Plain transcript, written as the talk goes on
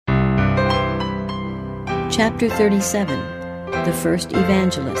Chapter 37, The First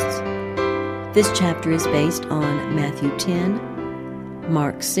Evangelists. This chapter is based on Matthew 10,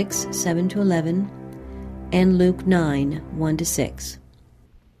 Mark 6, 7-11, and Luke 9, 1-6.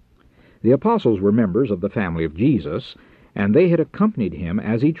 The apostles were members of the family of Jesus, and they had accompanied him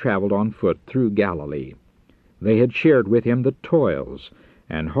as he traveled on foot through Galilee. They had shared with him the toils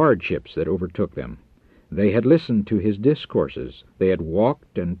and hardships that overtook them. They had listened to his discourses. They had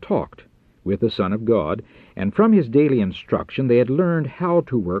walked and talked with the Son of God, and from his daily instruction they had learned how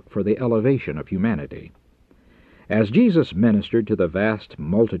to work for the elevation of humanity. As Jesus ministered to the vast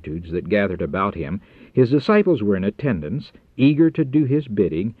multitudes that gathered about him, his disciples were in attendance, eager to do his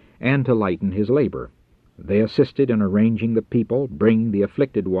bidding and to lighten his labor. They assisted in arranging the people, bringing the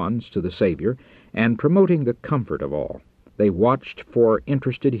afflicted ones to the Savior, and promoting the comfort of all. They watched for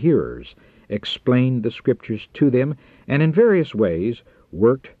interested hearers, explained the Scriptures to them, and in various ways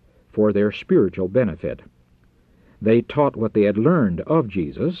worked for their spiritual benefit. They taught what they had learned of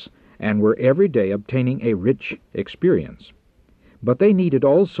Jesus, and were every day obtaining a rich experience. But they needed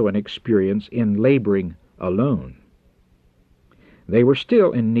also an experience in laboring alone. They were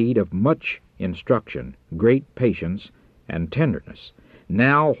still in need of much instruction, great patience, and tenderness.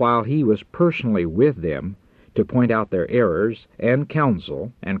 Now, while he was personally with them to point out their errors and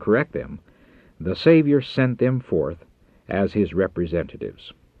counsel and correct them, the Savior sent them forth as his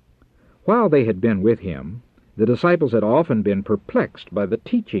representatives. While they had been with him, the disciples had often been perplexed by the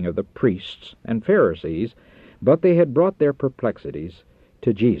teaching of the priests and Pharisees, but they had brought their perplexities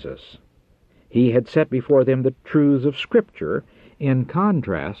to Jesus. He had set before them the truths of Scripture in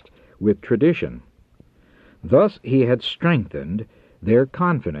contrast with tradition. Thus he had strengthened their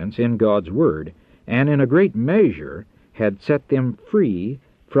confidence in God's Word, and in a great measure had set them free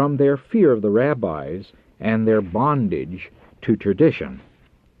from their fear of the rabbis and their bondage to tradition.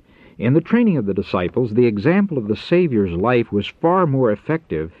 In the training of the disciples, the example of the Savior's life was far more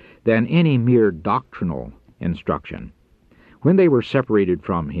effective than any mere doctrinal instruction. When they were separated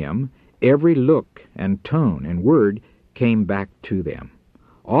from him, every look and tone and word came back to them.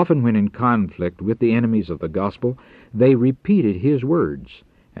 Often when in conflict with the enemies of the gospel, they repeated his words,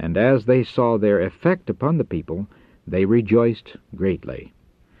 and as they saw their effect upon the people, they rejoiced greatly.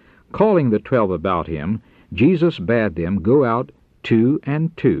 Calling the 12 about him, Jesus bade them go out 2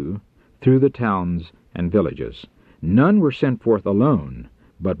 and 2 through the towns and villages. None were sent forth alone,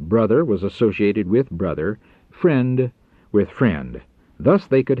 but brother was associated with brother, friend with friend. Thus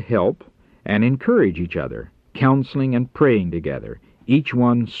they could help and encourage each other, counseling and praying together, each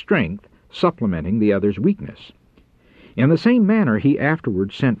one's strength supplementing the other's weakness. In the same manner he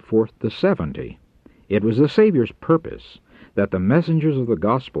afterwards sent forth the 70. It was the Savior's purpose that the messengers of the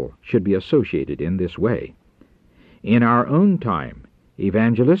gospel should be associated in this way. In our own time,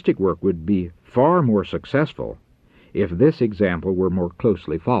 evangelistic work would be far more successful if this example were more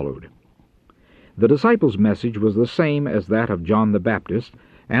closely followed. The disciples' message was the same as that of John the Baptist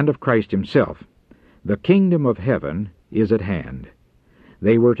and of Christ himself. The kingdom of heaven is at hand.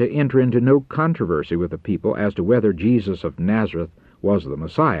 They were to enter into no controversy with the people as to whether Jesus of Nazareth was the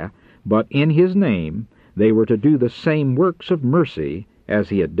Messiah, but in his name they were to do the same works of mercy as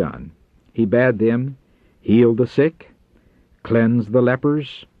he had done. He bade them heal the sick, cleanse the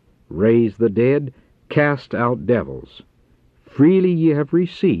lepers, raise the dead, cast out devils. Freely ye have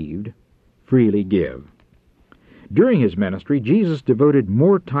received, freely give. During his ministry, Jesus devoted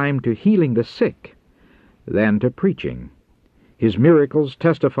more time to healing the sick than to preaching. His miracles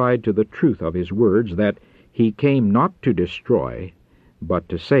testified to the truth of his words that he came not to destroy, but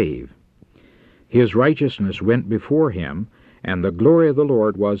to save. His righteousness went before him, and the glory of the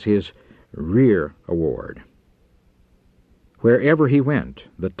Lord was his rear award. Wherever he went,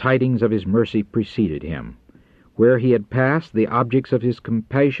 the tidings of his mercy preceded him. Where he had passed, the objects of his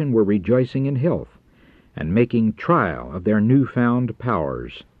compassion were rejoicing in health, and making trial of their newfound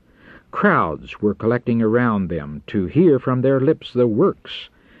powers. Crowds were collecting around them to hear from their lips the works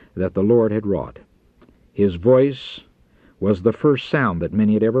that the Lord had wrought. His voice was the first sound that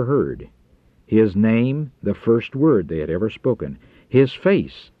many had ever heard. His name, the first word they had ever spoken. His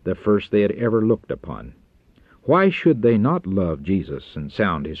face, the first they had ever looked upon. Why should they not love Jesus and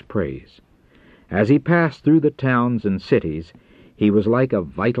sound his praise? As he passed through the towns and cities, he was like a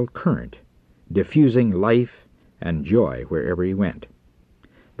vital current, diffusing life and joy wherever he went.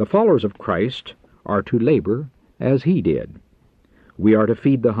 The followers of Christ are to labor as he did. We are to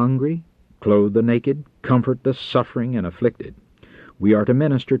feed the hungry, clothe the naked, comfort the suffering and afflicted. We are to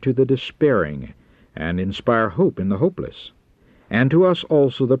minister to the despairing and inspire hope in the hopeless. And to us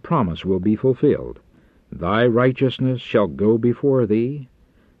also the promise will be fulfilled. Thy righteousness shall go before thee,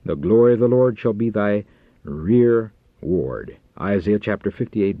 the glory of the Lord shall be thy rearward. Isaiah chapter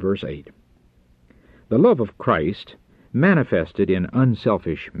 58, verse 8. The love of Christ, manifested in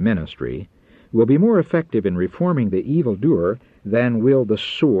unselfish ministry, will be more effective in reforming the evildoer than will the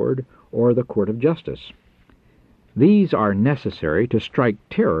sword or the court of justice. These are necessary to strike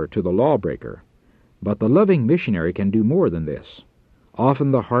terror to the lawbreaker, but the loving missionary can do more than this.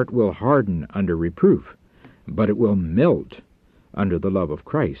 Often the heart will harden under reproof, but it will melt under the love of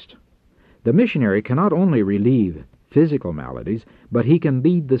Christ. The missionary can not only relieve physical maladies, but he can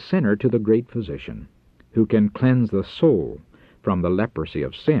lead the sinner to the great physician, who can cleanse the soul from the leprosy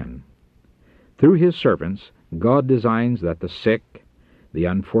of sin. Through his servants, God designs that the sick, the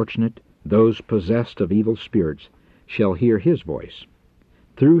unfortunate, those possessed of evil spirits, shall hear his voice.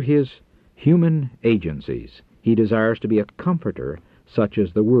 Through his human agencies, he desires to be a comforter such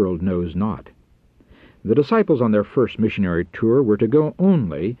as the world knows not. The disciples on their first missionary tour were to go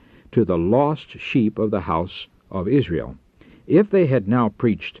only to the lost sheep of the house of Israel. If they had now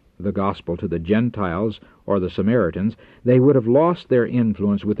preached the gospel to the Gentiles or the Samaritans, they would have lost their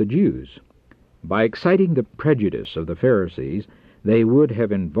influence with the Jews. By exciting the prejudice of the Pharisees, they would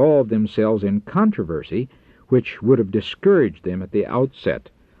have involved themselves in controversy which would have discouraged them at the outset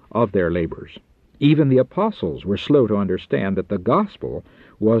of their labors. Even the apostles were slow to understand that the gospel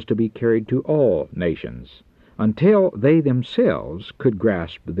was to be carried to all nations. Until they themselves could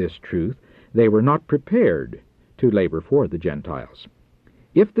grasp this truth, they were not prepared to labor for the Gentiles.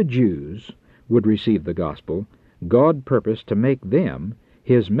 If the Jews would receive the gospel, God purposed to make them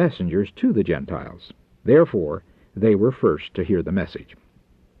his messengers to the Gentiles. Therefore, they were first to hear the message.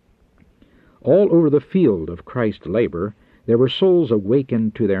 All over the field of Christ's labor, there were souls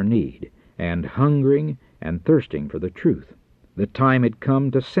awakened to their need, and hungering and thirsting for the truth. The time had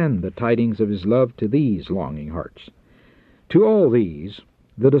come to send the tidings of his love to these longing hearts. To all these,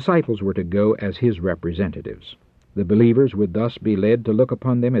 the disciples were to go as his representatives. The believers would thus be led to look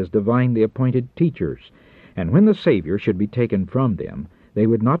upon them as divinely appointed teachers, and when the Savior should be taken from them, they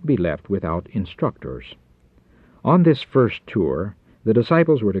would not be left without instructors. On this first tour, the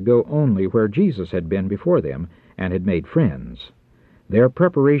disciples were to go only where Jesus had been before them and had made friends. Their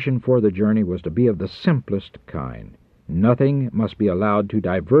preparation for the journey was to be of the simplest kind. Nothing must be allowed to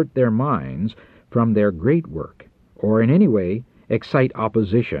divert their minds from their great work, or in any way excite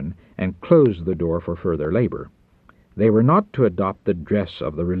opposition and close the door for further labor. They were not to adopt the dress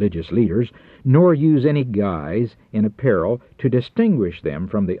of the religious leaders, nor use any guise in apparel to distinguish them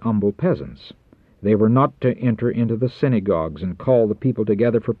from the humble peasants. They were not to enter into the synagogues and call the people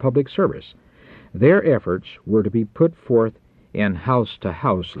together for public service. Their efforts were to be put forth in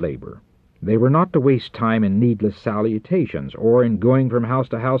house-to-house labor. They were not to waste time in needless salutations or in going from house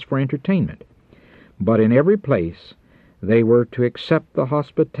to house for entertainment. But in every place they were to accept the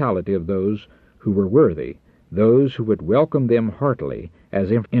hospitality of those who were worthy, those who would welcome them heartily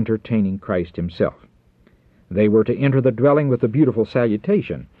as if entertaining Christ himself. They were to enter the dwelling with the beautiful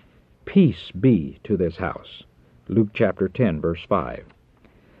salutation, "Peace be to this house." Luke chapter 10, verse 5.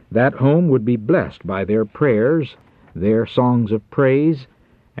 That home would be blessed by their prayers, their songs of praise,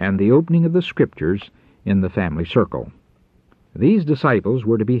 and the opening of the Scriptures in the family circle. These disciples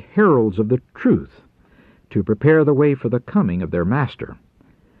were to be heralds of the truth, to prepare the way for the coming of their Master.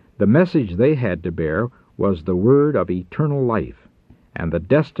 The message they had to bear was the word of eternal life, and the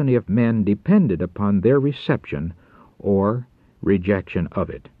destiny of men depended upon their reception or rejection of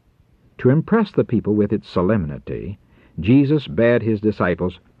it. To impress the people with its solemnity, Jesus bade his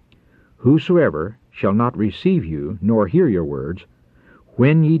disciples, "Whosoever shall not receive you, nor hear your words,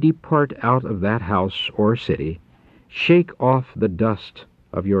 when ye depart out of that house or city, shake off the dust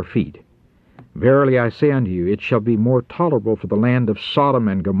of your feet. Verily I say unto you, it shall be more tolerable for the land of Sodom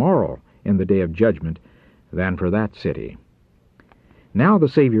and Gomorrah in the day of judgment than for that city." Now the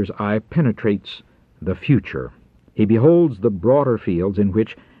Savior's eye penetrates the future. He beholds the broader fields in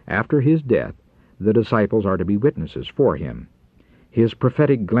which, after his death, the disciples are to be witnesses for him. His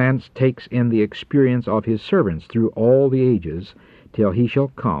prophetic glance takes in the experience of his servants through all the ages, till he shall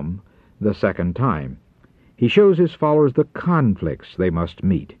come the second time. He shows his followers the conflicts they must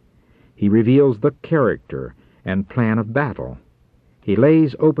meet. He reveals the character and plan of battle. He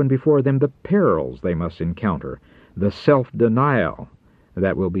lays open before them the perils they must encounter, the self-denial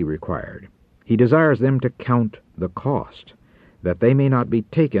that will be required. He desires them to count the cost, that they may not be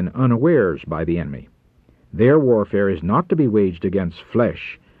taken unawares by the enemy. Their warfare is not to be waged against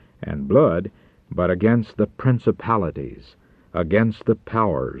flesh and blood, but against the principalities, against the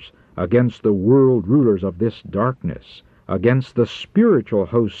powers, against the world rulers of this darkness, against the spiritual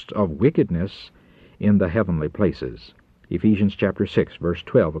hosts of wickedness in the heavenly places. Ephesians chapter 6, verse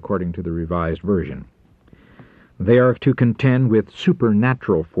 12, according to the Revised Version. They are to contend with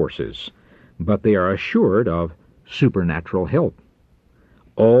supernatural forces, but they are assured of supernatural help.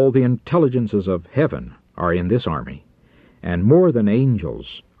 All the intelligences of heaven are in this army, and more than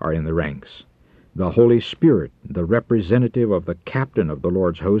angels are in the ranks. The Holy Spirit, the representative of the captain of the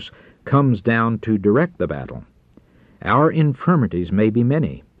Lord's host, comes down to direct the battle. Our infirmities may be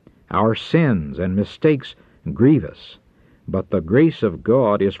many, our sins and mistakes grievous, but the grace of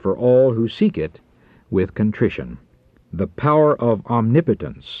God is for all who seek it with contrition. The power of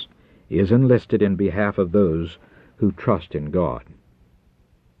omnipotence is enlisted in behalf of those who trust in God.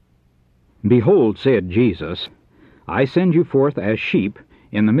 Behold, said Jesus, I send you forth as sheep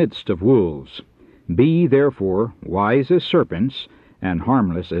in the midst of wolves. Be therefore wise as serpents and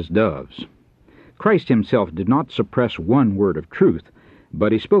harmless as doves. Christ himself did not suppress one word of truth,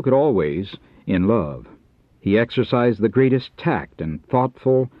 but he spoke it always in love. He exercised the greatest tact and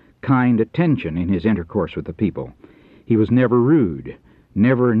thoughtful, kind attention in his intercourse with the people. He was never rude,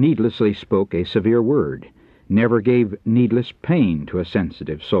 never needlessly spoke a severe word, never gave needless pain to a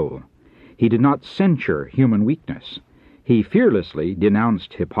sensitive soul. He did not censure human weakness. He fearlessly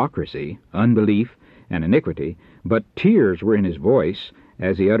denounced hypocrisy, unbelief, and iniquity, but tears were in his voice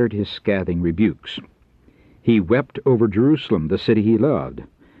as he uttered his scathing rebukes. He wept over Jerusalem, the city he loved,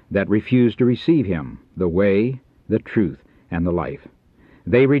 that refused to receive him, the way, the truth, and the life.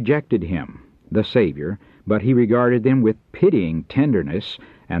 They rejected him, the Savior, but he regarded them with pitying tenderness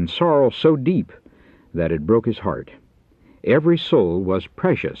and sorrow so deep that it broke his heart. Every soul was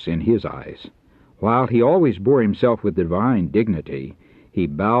precious in his eyes. While he always bore himself with divine dignity, he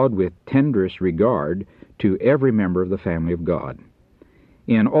bowed with tenderest regard to every member of the family of God.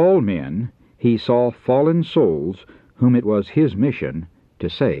 In all men he saw fallen souls whom it was his mission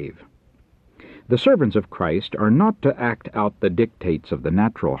to save. The servants of Christ are not to act out the dictates of the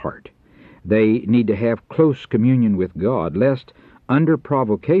natural heart. They need to have close communion with God, lest, under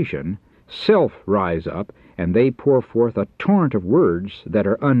provocation, self rise up and they pour forth a torrent of words that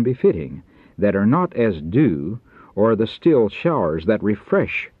are unbefitting, that are not as dew, or the still showers that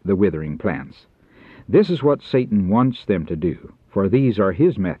refresh the withering plants. This is what Satan wants them to do, for these are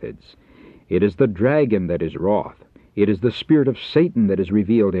his methods. It is the dragon that is wroth. It is the spirit of Satan that is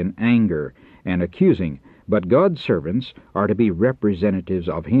revealed in anger and accusing, but God's servants are to be representatives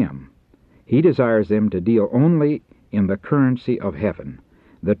of him. He desires them to deal only in the currency of heaven,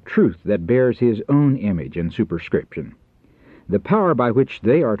 the truth that bears his own image and superscription. The power by which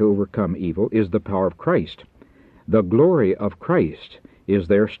they are to overcome evil is the power of Christ. The glory of Christ is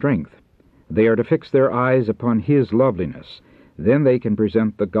their strength. They are to fix their eyes upon his loveliness. Then they can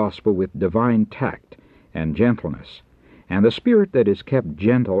present the gospel with divine tact and gentleness. And the spirit that is kept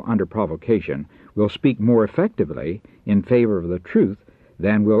gentle under provocation will speak more effectively in favor of the truth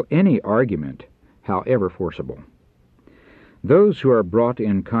than will any argument, however forcible. Those who are brought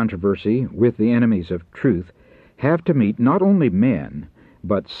in controversy with the enemies of truth have to meet not only men,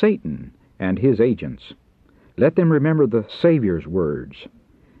 but Satan and his agents. Let them remember the Savior's words,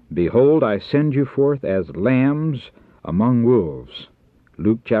 Behold, I send you forth as lambs among wolves.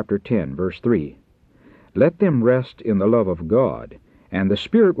 Luke chapter 10, verse 3. Let them rest in the love of God, and the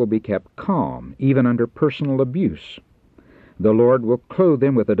spirit will be kept calm, even under personal abuse. The Lord will clothe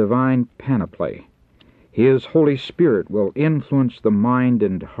them with a divine panoply. His Holy Spirit will influence the mind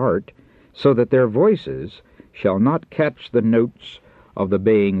and heart, so that their voices shall not catch the notes of the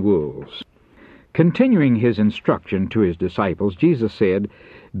baying wolves. Continuing his instruction to his disciples, Jesus said,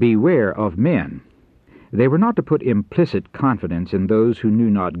 Beware of men. They were not to put implicit confidence in those who knew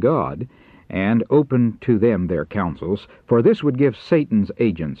not God, and open to them their counsels, for this would give Satan's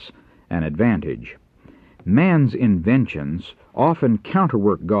agents an advantage. Man's inventions often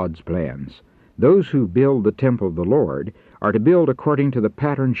counterwork God's plans. Those who build the temple of the Lord are to build according to the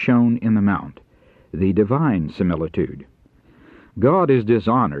pattern shown in the mount, the divine similitude. God is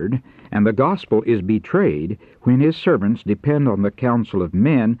dishonored, and the gospel is betrayed when his servants depend on the counsel of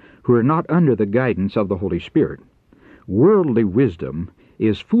men who are not under the guidance of the Holy Spirit. Worldly wisdom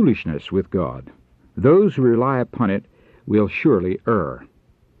is foolishness with God. Those who rely upon it will surely err.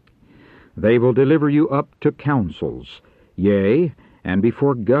 They will deliver you up to councils, yea, and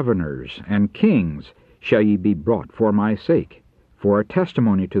before governors and kings shall ye be brought for my sake, for a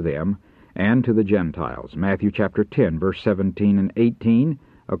testimony to them and to the Gentiles. Matthew chapter 10, verse 17 and 18,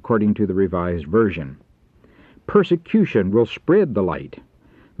 according to the Revised Version. Persecution will spread the light.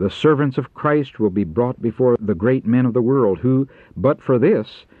 The servants of Christ will be brought before the great men of the world who, but for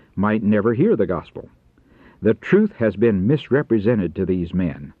this, might never hear the gospel. The truth has been misrepresented to these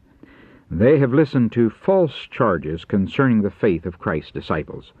men. They have listened to false charges concerning the faith of Christ's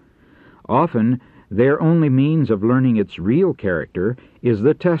disciples. Often Their only means of learning its real character is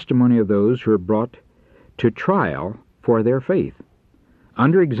the testimony of those who are brought to trial for their faith.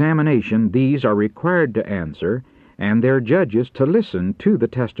 Under examination, these are required to answer, and their judges to listen to the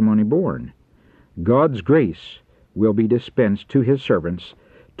testimony borne. God's grace will be dispensed to his servants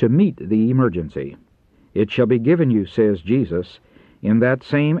to meet the emergency. It shall be given you, says Jesus, in that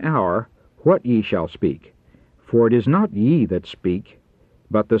same hour what ye shall speak. For it is not ye that speak,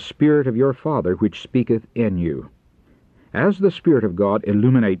 but the Spirit of your Father which speaketh in you. As the Spirit of God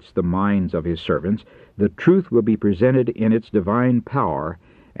illuminates the minds of his servants, the truth will be presented in its divine power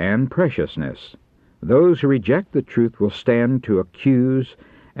and preciousness. Those who reject the truth will stand to accuse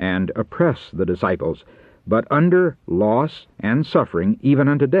and oppress the disciples, but under loss and suffering, even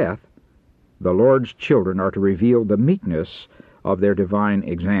unto death, the Lord's children are to reveal the meekness of their divine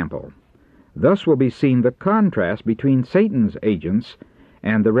example. Thus will be seen the contrast between Satan's agents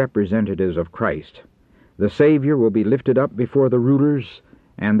and the representatives of Christ. The Savior will be lifted up before the rulers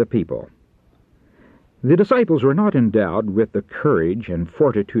and the people. The disciples were not endowed with the courage and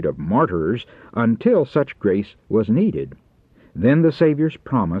fortitude of martyrs until such grace was needed. Then the Savior's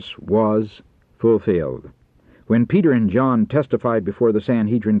promise was fulfilled. When Peter and John testified before the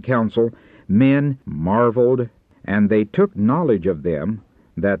Sanhedrin council, men marveled, and they took knowledge of them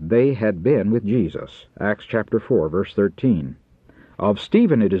that they had been with Jesus. Acts chapter 4, verse 13. Of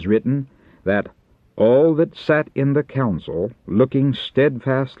Stephen it is written that all that sat in the council, looking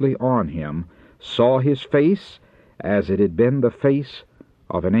steadfastly on him, saw his face as it had been the face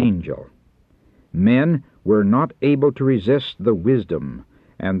of an angel. Men were not able to resist the wisdom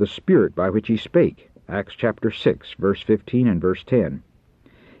and the spirit by which he spake. Acts chapter 6, verse 15 and verse 10.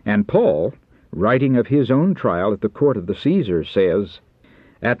 And Paul, writing of his own trial at the court of the Caesars, says,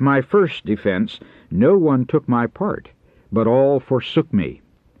 At my first defense no one took my part, but all forsook me.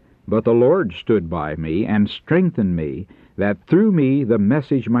 But the Lord stood by me and strengthened me, that through me the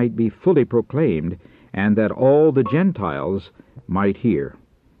message might be fully proclaimed, and that all the Gentiles might hear.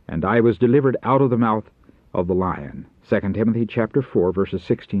 And I was delivered out of the mouth of the lion. 2 Timothy chapter 4, verses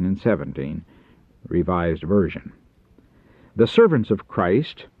 16 and 17, Revised Version. The servants of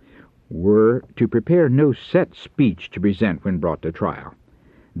Christ were to prepare no set speech to present when brought to trial.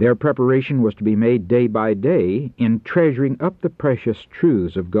 Their preparation was to be made day by day in treasuring up the precious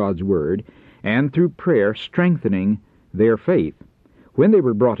truths of God's Word, and through prayer strengthening their faith. When they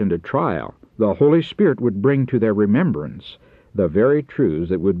were brought into trial, the Holy Spirit would bring to their remembrance the very truths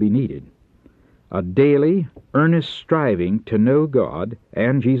that would be needed. A daily, earnest striving to know God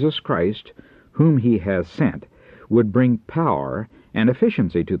and Jesus Christ, whom he has sent, would bring power and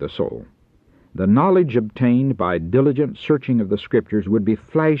efficiency to the soul. The knowledge obtained by diligent searching of the Scriptures would be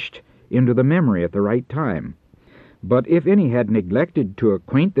flashed into the memory at the right time. But if any had neglected to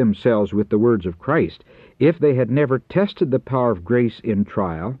acquaint themselves with the words of Christ, if they had never tested the power of grace in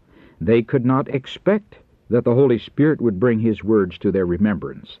trial, they could not expect that the Holy Spirit would bring his words to their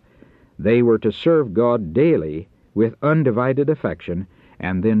remembrance. They were to serve God daily with undivided affection,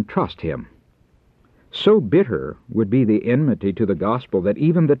 and then trust him. So bitter would be the enmity to the gospel that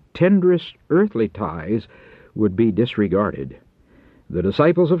even the tenderest earthly ties would be disregarded. The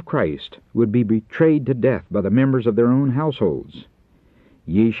disciples of Christ would be betrayed to death by the members of their own households.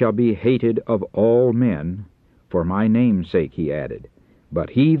 Ye shall be hated of all men for my name's sake, he added. But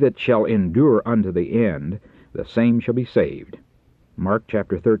he that shall endure unto the end, the same shall be saved. Mark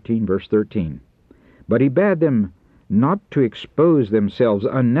chapter 13, verse 13. But he bade them not to expose themselves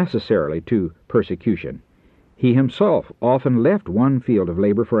unnecessarily to persecution. He himself often left one field of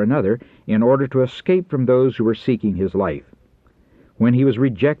labor for another in order to escape from those who were seeking his life. When he was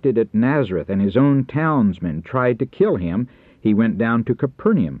rejected at Nazareth and his own townsmen tried to kill him, he went down to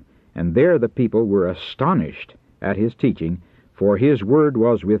Capernaum, and there the people were astonished at his teaching, for his word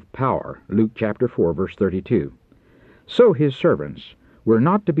was with power. Luke chapter 4, verse 32. So his servants were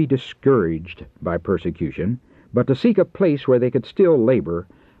not to be discouraged by persecution, but to seek a place where they could still labor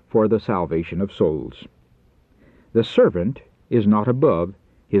for the salvation of souls. The servant is not above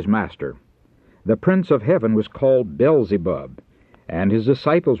his master. The prince of heaven was called Beelzebub, and his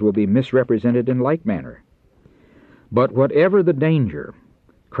disciples will be misrepresented in like manner. But whatever the danger,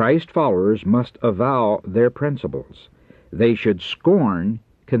 Christ followers must avow their principles. They should scorn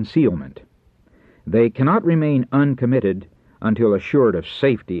concealment. They cannot remain uncommitted until assured of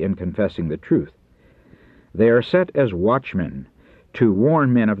safety in confessing the truth. They are set as watchmen to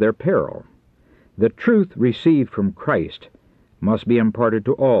warn men of their peril. The truth received from Christ must be imparted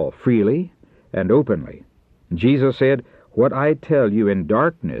to all freely and openly. Jesus said, What I tell you in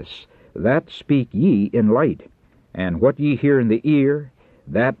darkness, that speak ye in light, and what ye hear in the ear,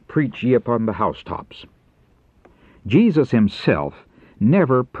 that preach ye upon the housetops. Jesus himself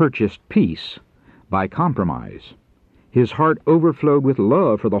never purchased peace by compromise. His heart overflowed with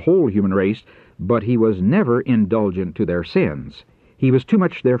love for the whole human race, but he was never indulgent to their sins. He was too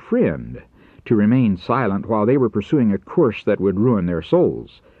much their friend to remain silent while they were pursuing a course that would ruin their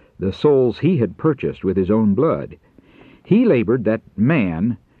souls, the souls he had purchased with his own blood. He labored that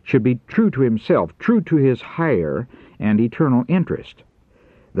man should be true to himself, true to his higher and eternal interest.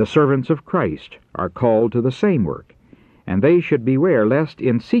 The servants of Christ are called to the same work, and they should beware lest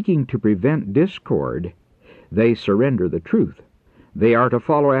in seeking to prevent discord they surrender the truth. They are to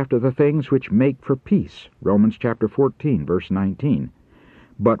follow after the things which make for peace, Romans chapter 14, verse 19.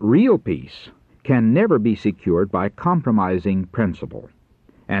 But real peace can never be secured by compromising principle,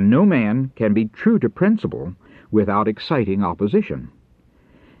 and no man can be true to principle without exciting opposition.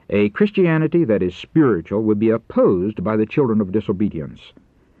 A Christianity that is spiritual would be opposed by the children of disobedience.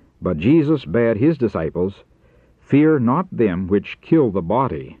 But Jesus bade his disciples, "Fear not them which kill the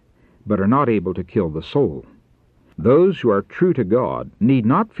body, but are not able to kill the soul." Those who are true to God need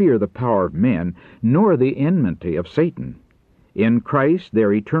not fear the power of men, nor the enmity of Satan. In Christ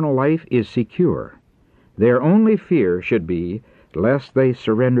their eternal life is secure. Their only fear should be lest they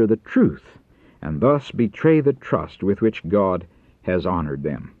surrender the truth, and thus betray the trust with which God has honored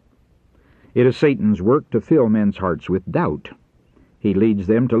them. It is Satan's work to fill men's hearts with doubt. He leads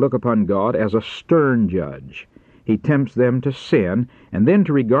them to look upon God as a stern judge. He tempts them to sin, and then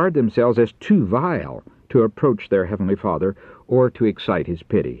to regard themselves as too vile to approach their Heavenly Father or to excite His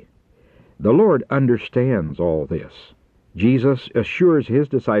pity. The Lord understands all this. Jesus assures His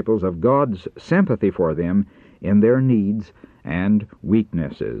disciples of God's sympathy for them in their needs and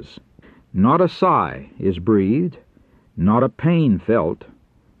weaknesses. Not a sigh is breathed, not a pain felt,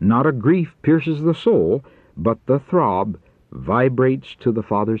 not a grief pierces the soul, but the throb vibrates to the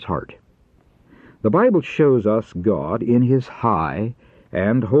Father's heart. The Bible shows us God in His high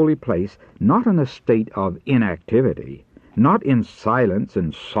and holy place, not in a state of inactivity, not in silence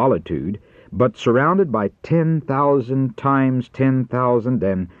and solitude, but surrounded by 10,000 times 10,000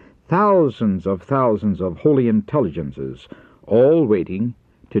 and thousands of holy intelligences, all waiting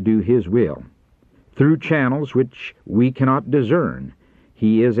to do His will. Through channels which we cannot discern,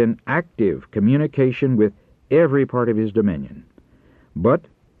 He is in active communication with every part of His dominion. But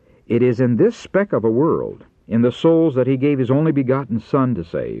it is in this speck of a world, in the souls that He gave His only begotten Son to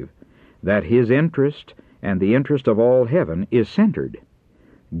save, that His interest and the interest of all heaven is centered.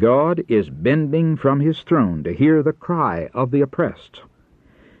 God is bending from His throne to hear the cry of the oppressed.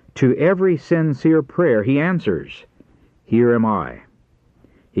 To every sincere prayer He answers, "Here am I."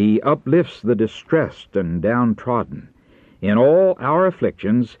 He uplifts the distressed and downtrodden. In all our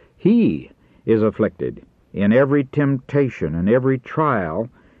afflictions He is afflicted. In every temptation and every trial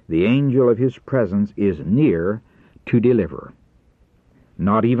the angel of His presence is near to deliver.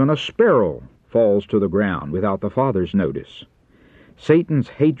 Not even a sparrow falls to the ground without the Father's notice. Satan's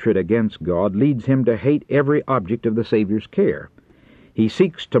hatred against God leads him to hate every object of the Savior's care. He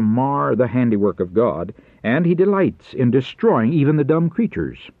seeks to mar the handiwork of God, and he delights in destroying even the dumb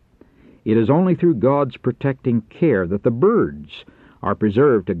creatures. It is only through God's protecting care that the birds are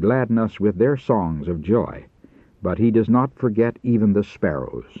preserved to gladden us with their songs of joy. But He does not forget even the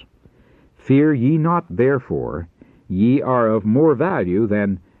sparrows. "Fear ye not, therefore, ye are of more value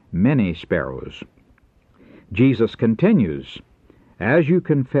than many sparrows." Jesus continues, "As you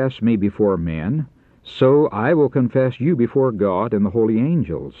confess me before men, so I will confess you before God and the holy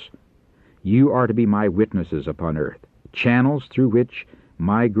angels. You are to be my witnesses upon earth, channels through which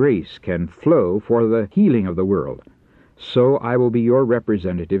my grace can flow for the healing of the world. So I will be your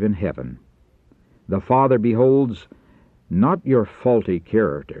representative in heaven. The Father beholds not your faulty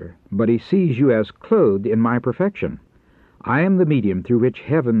character, but He sees you as clothed in my perfection. I am the medium through which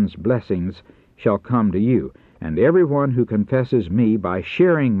heaven's blessings shall come to you, and everyone who confesses me by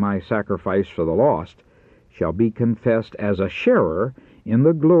sharing my sacrifice for the lost shall be confessed as a sharer in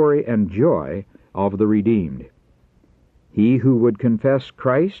the glory and joy of the redeemed. He who would confess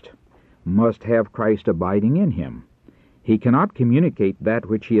Christ must have Christ abiding in him. He cannot communicate that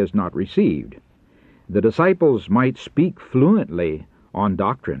which he has not received. The disciples might speak fluently on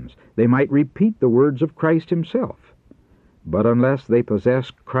doctrines. They might repeat the words of Christ Himself. But unless they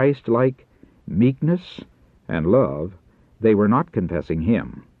possessed Christ-like meekness and love, they were not confessing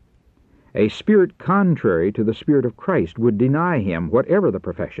Him. A spirit contrary to the Spirit of Christ would deny Him, whatever the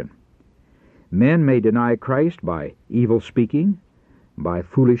profession. Men may deny Christ by evil speaking, by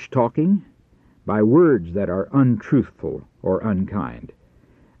foolish talking, by words that are untruthful or unkind.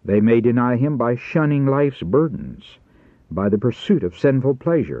 They may deny Him by shunning life's burdens, by the pursuit of sinful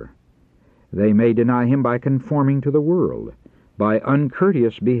pleasure. They may deny him by conforming to the world, by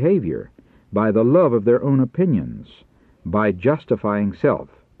uncourteous behavior, by the love of their own opinions, by justifying self,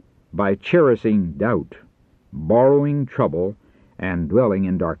 by cherishing doubt, borrowing trouble, and dwelling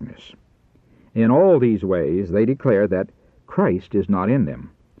in darkness. In all these ways they declare that Christ is not in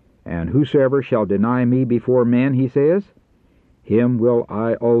them. And whosoever shall deny me before men, he says, him will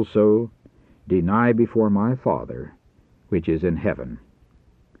I also deny before my Father, which is in heaven.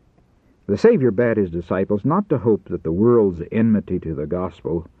 The Savior bade his disciples not to hope that the world's enmity to the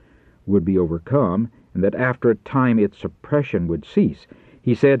gospel would be overcome, and that after a time its oppression would cease.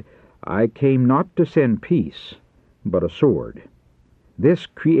 He said, I came not to send peace, but a sword. This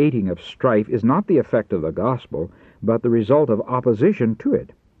creating of strife is not the effect of the gospel, but the result of opposition to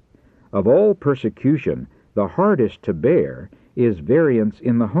it. Of all persecution, the hardest to bear is variance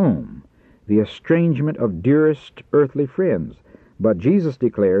in the home, the estrangement of dearest earthly friends. But Jesus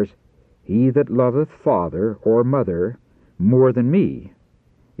declares, he that loveth father or mother more than me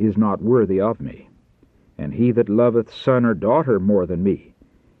is not worthy of me, and he that loveth son or daughter more than me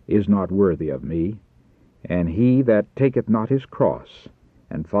is not worthy of me, and he that taketh not his cross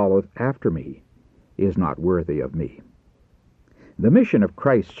and followeth after me is not worthy of me. The mission of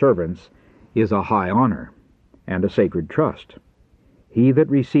Christ's servants is a high honor and a sacred trust. He that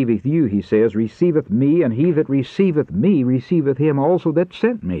receiveth you, he says, receiveth me, and he that receiveth me receiveth him also that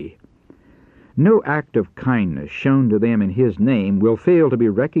sent me. No act of kindness shown to them in his name will fail to be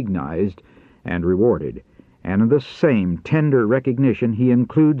recognized and rewarded, and in the same tender recognition he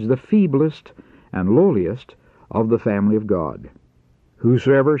includes the feeblest and lowliest of the family of God.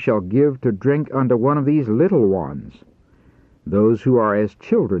 Whosoever shall give to drink unto one of these little ones, those who are as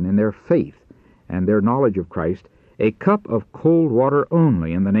children in their faith and their knowledge of Christ, a cup of cold water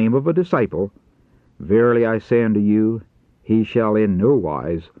only in the name of a disciple, verily I say unto you, he shall in no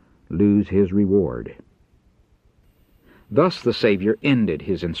wise lose his reward. Thus the Savior ended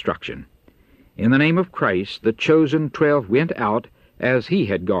his instruction. In the name of Christ, the chosen 12 went out as he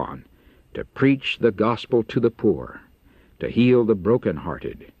had gone, to preach the gospel to the poor, to heal the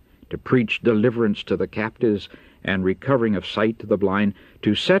brokenhearted, to preach deliverance to the captives, and recovering of sight to the blind,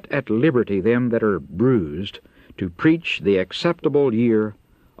 to set at liberty them that are bruised, to preach the acceptable year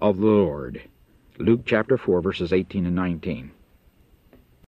of the Lord. Luke chapter 4, verses 18 and 19.